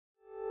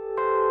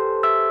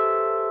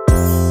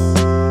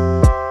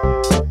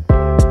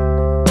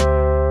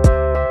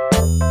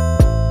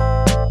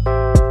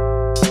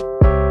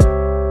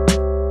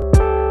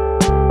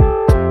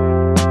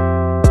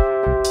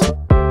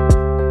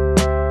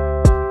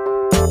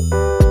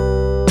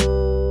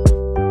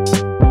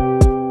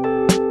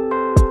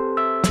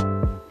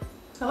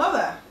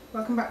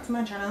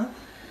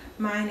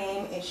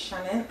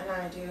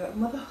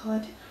about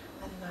motherhood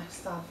and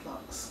lifestyle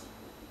vlogs.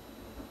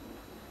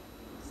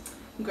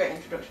 Great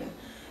introduction.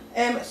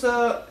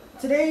 So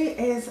today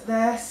is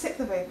the 6th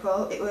of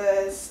April. It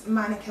was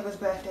mine and Kevin's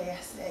birthday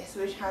yesterday,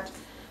 so we had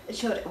a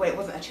chill day. Wait, it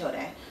wasn't a chill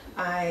day.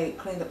 I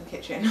cleaned up the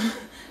kitchen.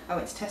 I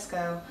went to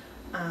Tesco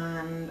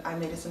and I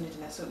made a Sunday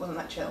dinner, so it wasn't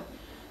that chill,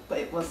 but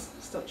it was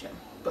still chill.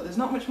 But there's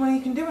not much more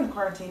you can do on a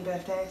quarantine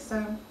birthday,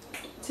 so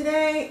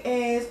today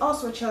is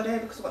also a chill day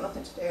because I've got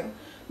nothing to do.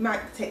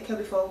 Might take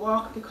Kobe for a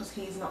walk because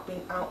he's not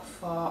been out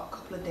for a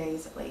couple of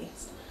days at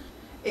least.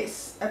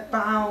 It's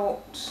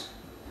about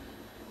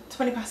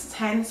 20 past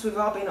 10, so we've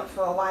all been up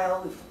for a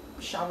while. We've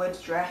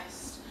showered,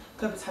 dressed,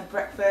 Kobe's had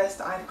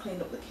breakfast, I've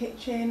cleaned up the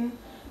kitchen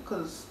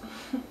because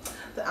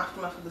the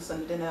aftermath of the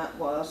Sunday dinner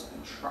was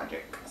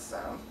tragic.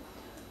 So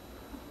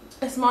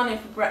this morning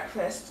for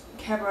breakfast,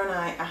 Keba and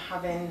I are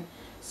having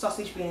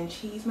sausage, bean and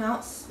cheese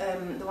melts, the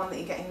one that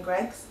you get in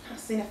Greggs. I've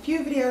seen a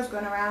few videos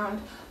going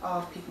around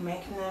of people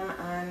making them,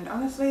 and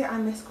honestly I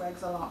miss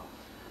Greggs a lot.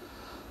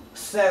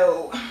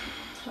 So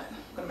I'm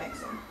gonna make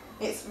some.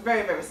 It's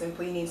very, very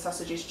simple. You need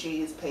sausages,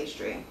 cheese,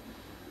 pastry,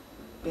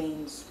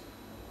 beans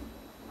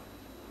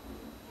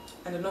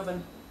and an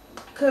oven.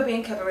 Kobe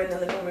and Keba are in the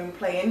living room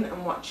playing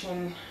and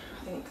watching,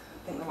 I think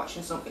they're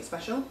watching something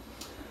special.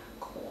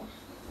 Cool.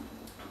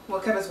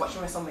 Well, Keba's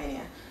watching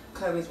WrestleMania.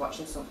 Kobe's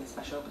watching something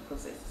special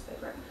because it's his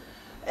favourite.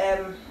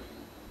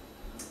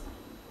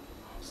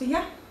 So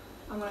yeah,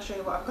 I'm going to show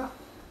you what I've got.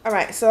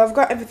 Alright, so I've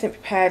got everything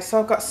prepared. So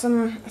I've got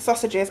some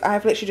sausages.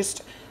 I've literally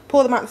just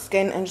pulled them out of the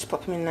skin and just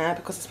put them in there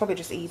because it's probably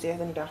just easier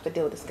than you don't have to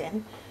deal with the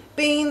skin.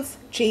 Beans,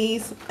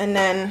 cheese, and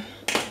then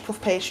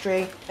puff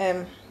pastry.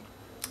 So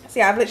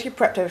yeah, I've literally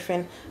prepped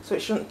everything so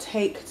it shouldn't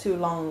take too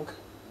long,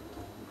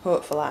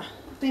 hopefully.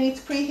 So you need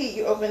to preheat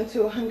your oven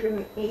to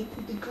 180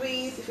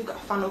 degrees if you've got a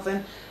fan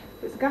oven.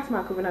 If it's a gas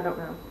mark oven, I don't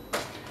know.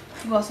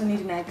 You also need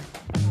an egg.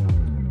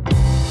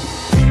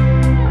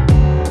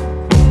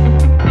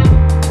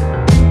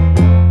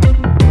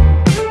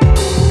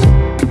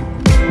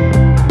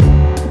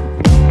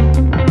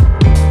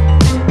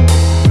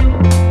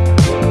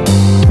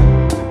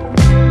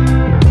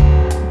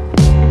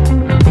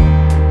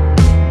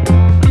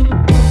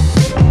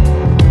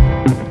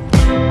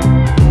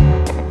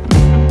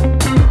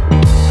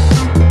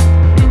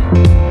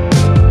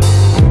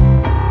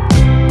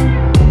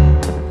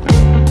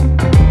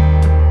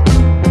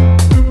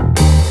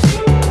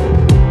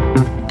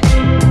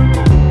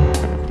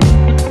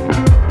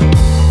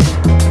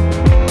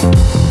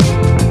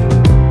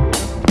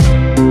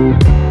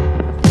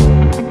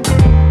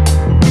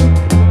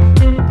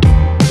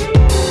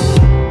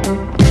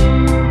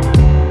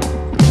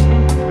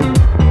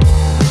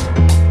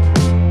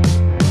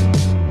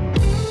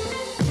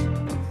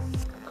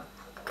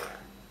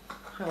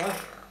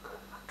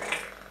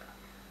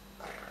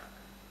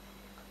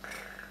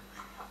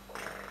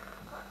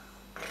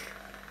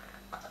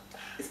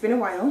 It's been a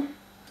while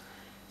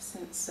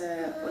since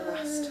we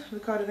last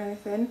recorded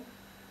anything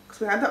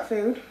because we had that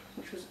food,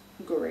 which was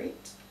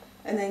great,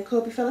 and then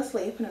Kobe fell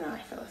asleep and then I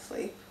fell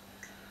asleep,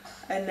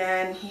 and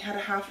then he had a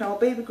half-an-hour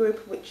baby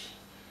group which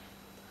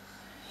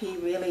he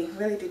really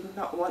did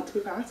not want to be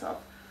part of,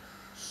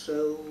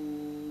 so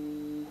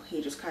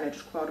he just kind of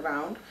just crawled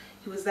around.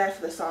 He was there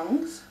for the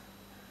songs,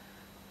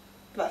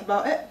 but that's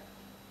about it,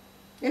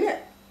 innit?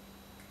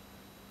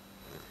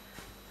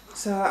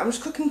 So I'm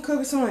just cooking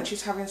Kobe some lunch.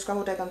 She's having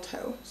scrambled egg on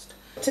toast.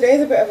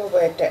 Today's a bit of a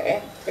weird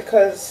day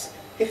because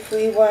if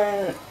we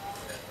weren't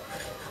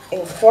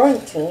in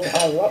quarantine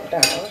or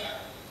lockdown,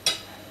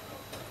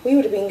 we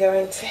would have been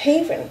going to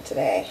Haven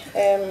today.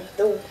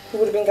 We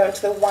would have been going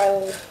to the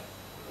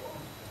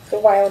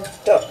Wild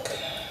Duck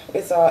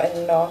Resort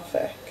in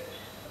Norfolk.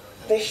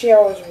 This year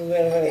I was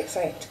really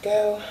excited to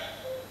go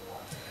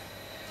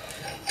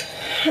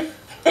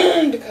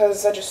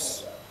because I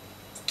just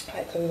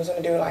we was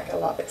going to do like a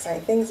lot of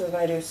exciting things. We was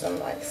going to do some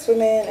like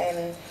swimming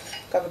and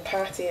go have a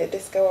party at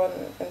disco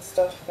and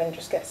stuff and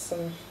just get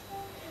some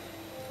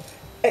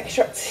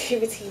extra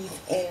activities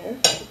in,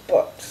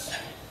 but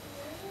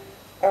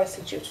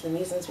obviously due to the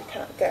reasons we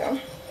can't go.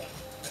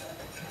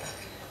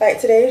 Like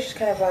today is just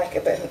kind of like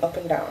a bit of an up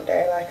and down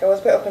day. Like I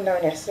was a bit up and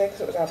down yesterday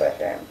because it was our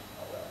birthday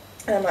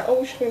and I'm like, oh,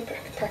 we should be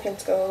packing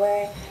to go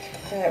away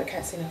and like, we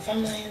can't see no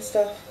family and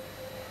stuff,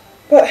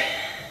 but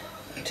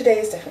today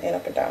is definitely an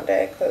up and down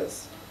day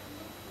because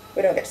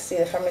we don't get to see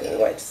the family that we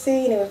wanted to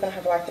see, and he was going to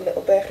have like a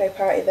little birthday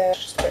party there.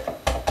 It's just a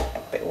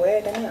bit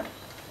weird, isn't it?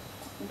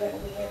 A bit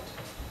weird.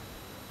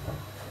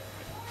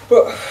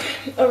 But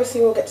obviously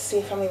we'll get to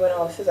see family when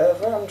all this is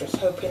over. I'm just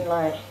hoping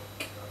like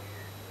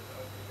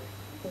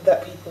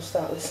that people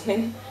start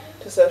listening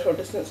to social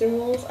distancing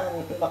rules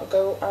and not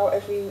go out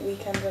every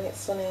weekend when it's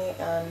sunny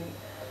and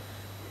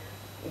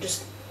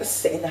just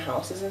sit in the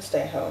houses and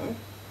stay home,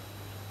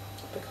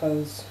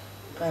 because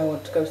I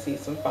want to go see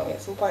some family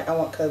at some point. I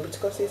want Kobe to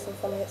go see some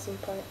family at some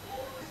point.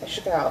 I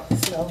should get out of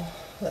this little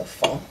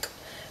funk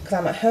because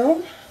I'm at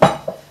home.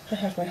 I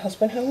have my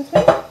husband home with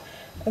me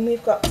and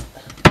we've got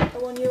a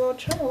 1-year-old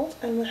child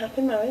and we're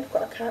happy married. We've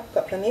got a cat, we've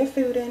got plenty of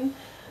food in. And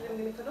then we're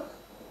going to cuddle.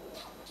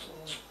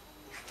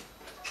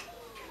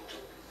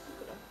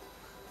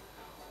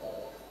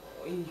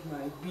 He's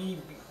my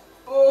baby.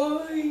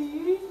 Oh,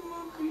 he's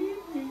my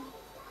baby.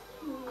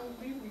 Oh,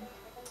 baby.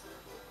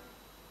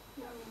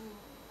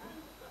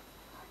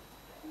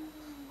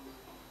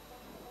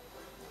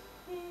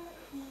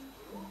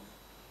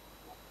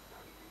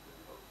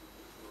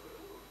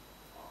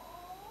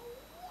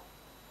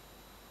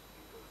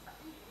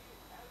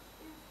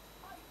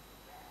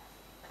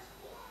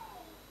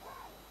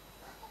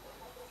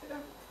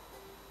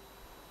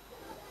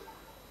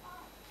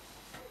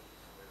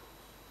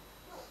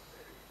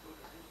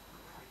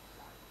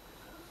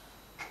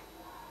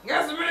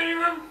 Got some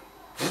minimum.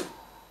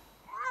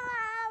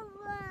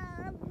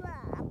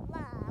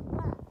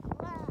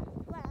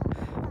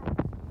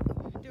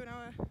 Doing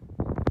our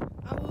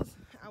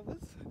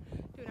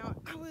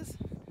hours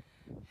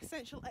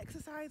essential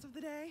exercise of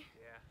the day.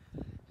 Yeah.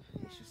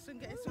 It's just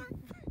getting some.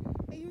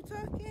 Are you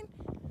talking?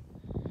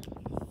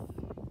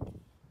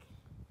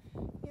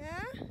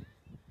 Yeah?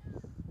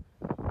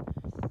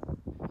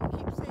 He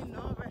keeps saying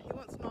Nora. He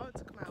wants Nora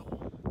to come out.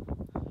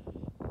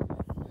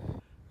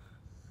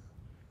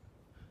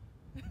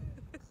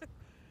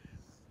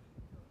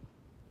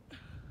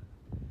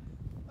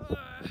 I'm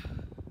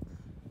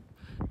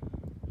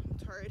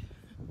tired.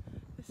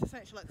 This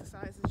essential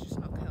exercise is just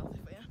not healthy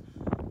for you.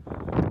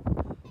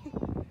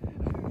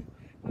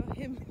 Not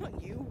him,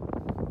 not you.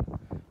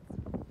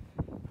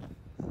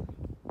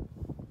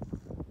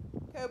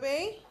 Kobe,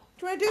 do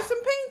you want to do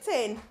some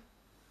painting?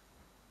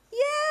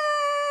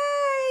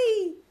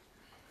 Yay!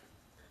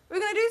 We're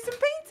going to do some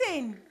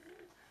painting.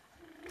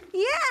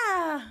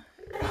 Yeah.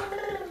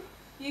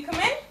 You come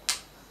in?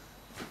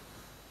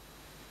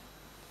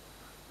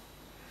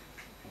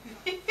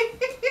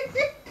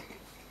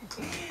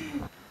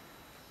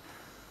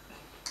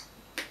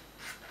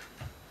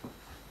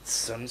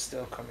 Sun's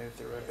still coming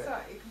through a bit.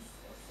 Sorry, you can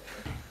still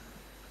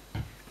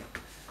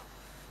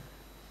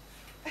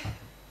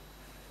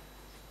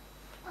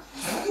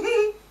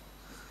see.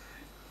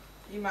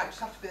 You might just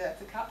have to be there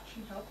to catch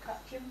and help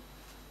catch him.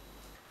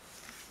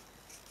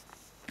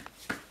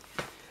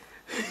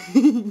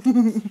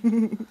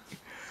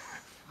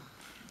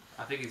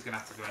 I think he's going to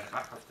have to go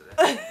back after this.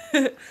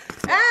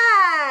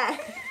 Ah!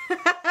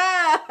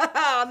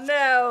 Oh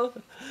no!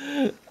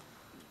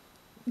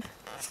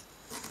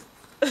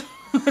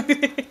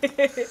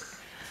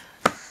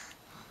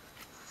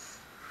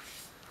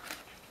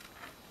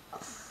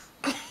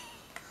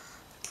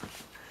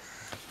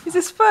 Is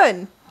this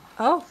fun?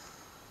 Oh.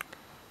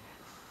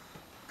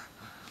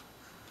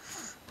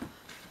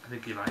 I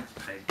think he likes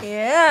paint.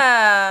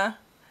 Yeah.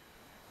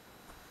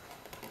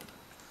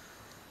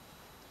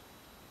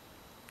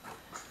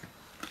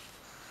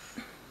 I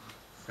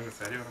was going to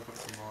say, do you want to put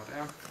some more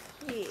down?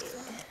 Yeah.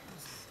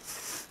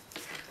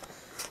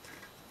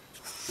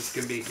 This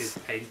can be his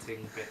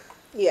painting bit.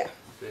 Yeah.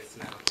 This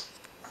now.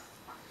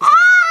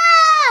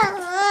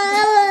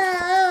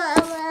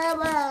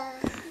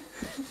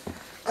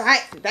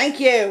 Right, thank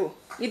you.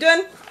 You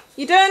done?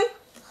 You done?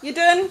 You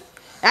done?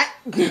 Right.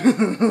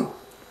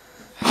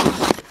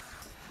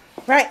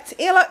 Right,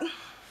 here look.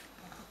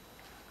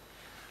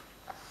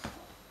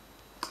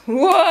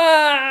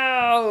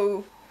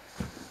 Whoa!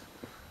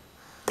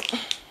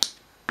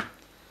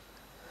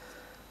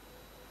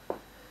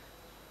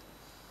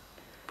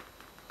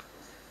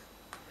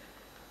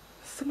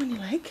 Someone you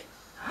like?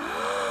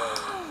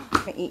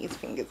 Can eat his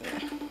fingers in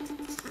there.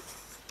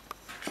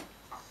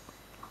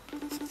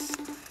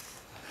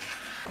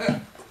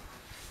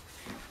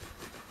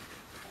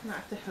 Might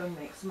have to home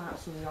make some out of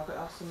some yogurt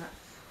or something.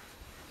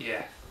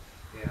 Yeah.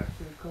 Yeah.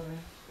 Food coloring.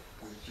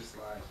 It's just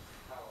like...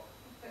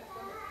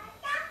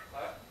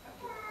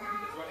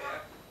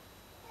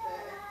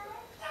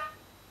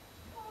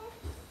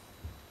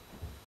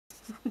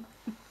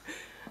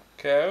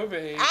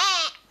 Kobe.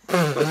 Oh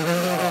my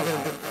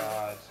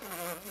god.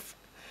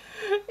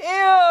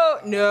 Ew!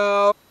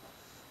 No!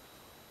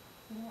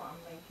 You know what I'm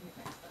making it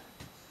next time?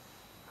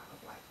 Out of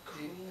like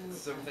cream.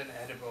 Something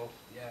edible,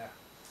 yeah.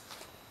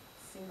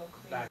 Single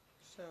cream. That.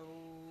 So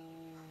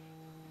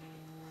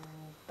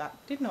that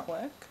did not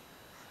work.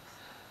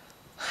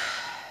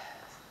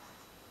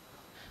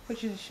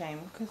 Which is a shame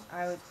because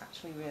I was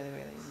actually really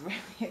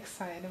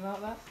excited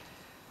about that.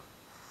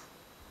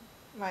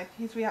 Like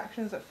his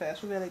reactions at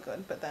first were really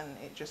good, but then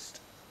it just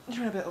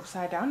went a bit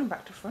upside down and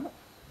back to front.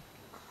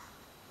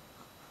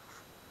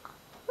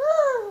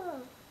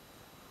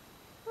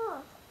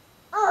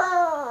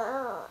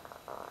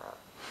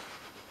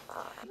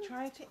 He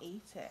tried to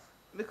eat it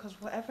because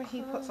whatever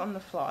he puts on the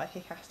floor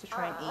he has to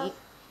try and eat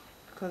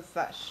because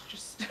that's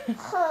just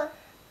because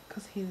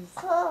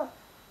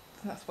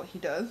that's what he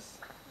does.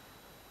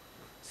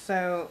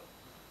 So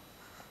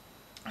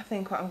I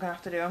think what I'm gonna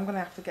have to do, I'm gonna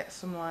have to get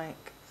some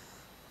like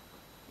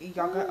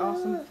yogurt or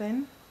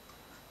something,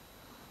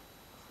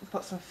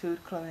 put some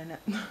food colour in it.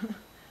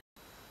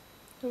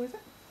 Who is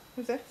it?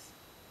 Who's this?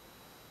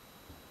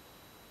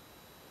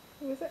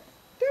 Who is it?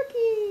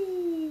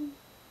 Dougie!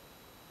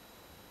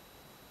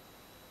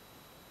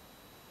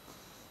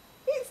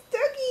 It's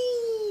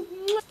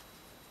Dougie!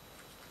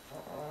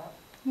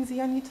 Is he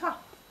on your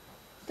top?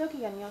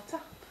 Dougie on your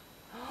top?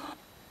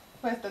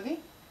 Where's Dougie?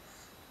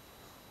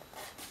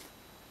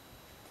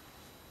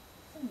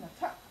 In the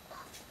top.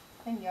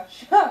 In your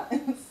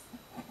shorts.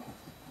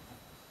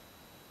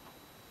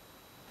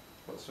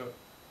 What's up?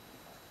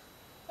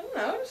 I don't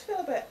know, I just feel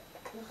a bit...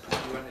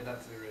 You wanted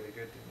that to be really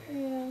good,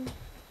 didn't you? Yeah.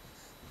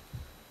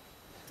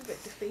 A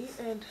bit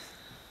defeated.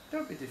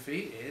 Don't be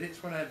defeated,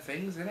 it's one of them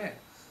things, isn't it?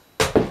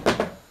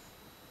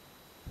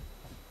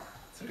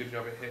 It's a good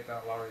job it hit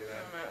that lorry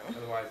then.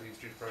 Otherwise he's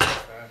just broke his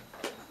phone.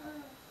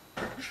 I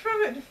feel a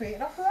bit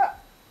defeated after that.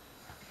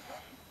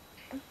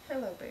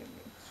 Hello, baby.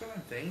 It's one of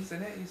them things,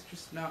 isn't it? He's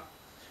just not...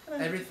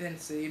 Everything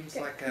seems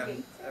like a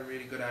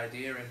really good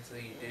idea until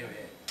you do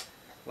it.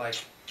 Like,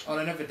 on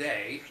another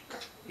day,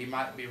 he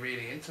might be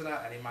really into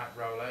that and he might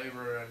roll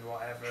over and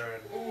whatever.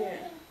 And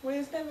yeah. Well,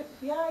 he's never...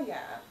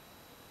 Yeah.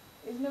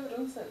 He's never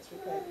done sensory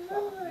play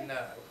before.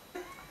 no.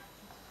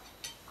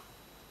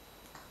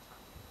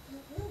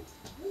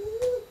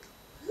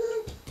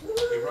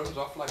 He runs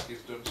off like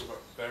he's done something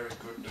very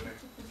good, doesn't he?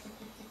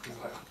 He's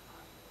like...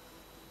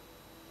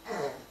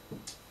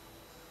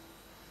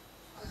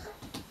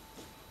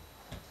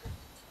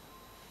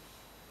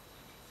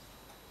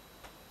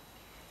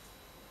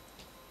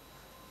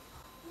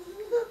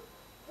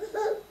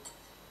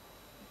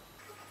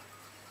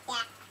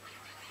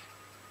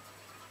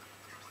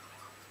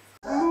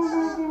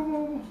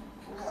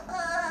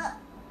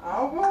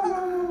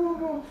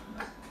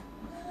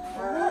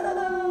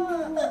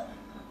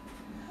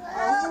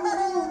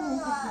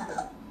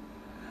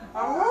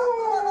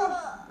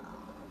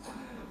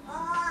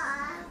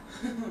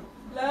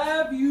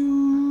 Love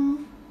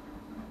you.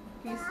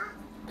 Peace.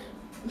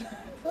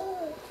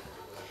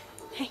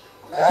 Hey.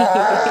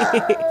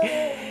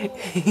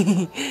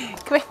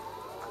 Come here.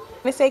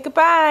 Let's say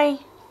goodbye.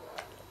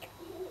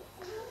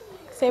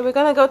 Say we're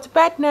gonna go to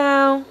bed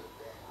now.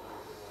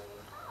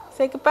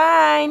 Say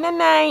goodbye. Night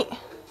night.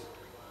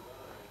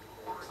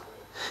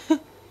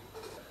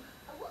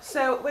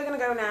 So we're gonna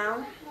go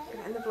now.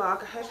 Gonna end the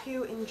vlog. I hope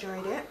you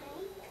enjoyed it.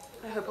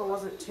 I hope I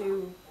wasn't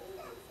too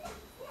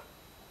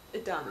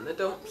down in the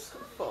dumps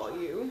for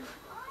you.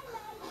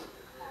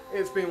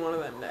 It's been one of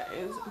them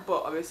days,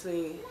 but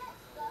obviously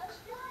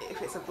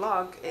if it's a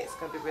vlog it's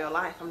gonna be real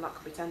life. I'm not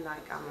gonna pretend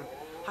like I'm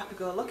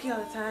happy-go-lucky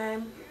all the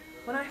time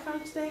when I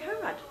found today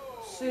hard.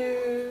 So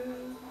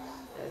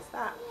there's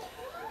that.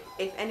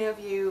 If any of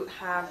you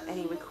have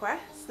any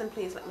requests, then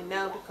please let me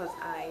know, because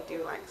I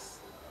do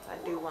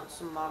want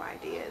some more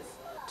ideas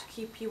to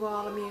keep you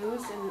all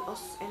amused and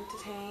us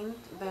entertained.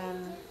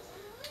 Then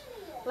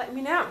let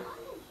me know.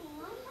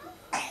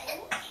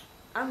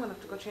 I'm gonna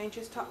have to go change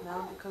his top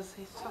now, because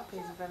his top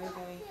is very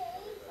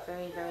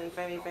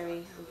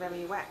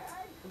wet,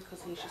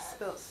 because he's just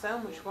spilt so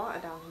much water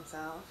down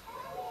himself.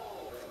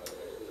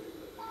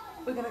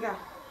 We're gonna go.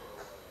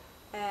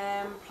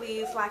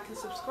 Please like and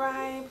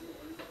subscribe.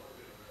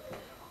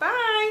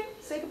 Bye.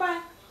 Say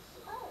goodbye.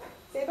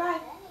 Say bye.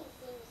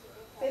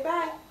 Say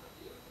bye.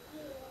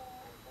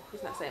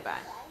 He's not saying bye.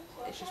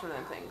 It's just one of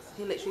them things.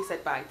 He literally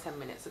said bye 10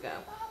 minutes ago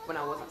when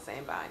I wasn't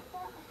saying bye.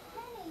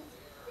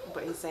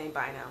 But he's saying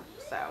bye now,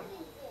 so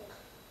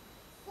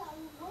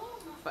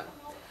fun.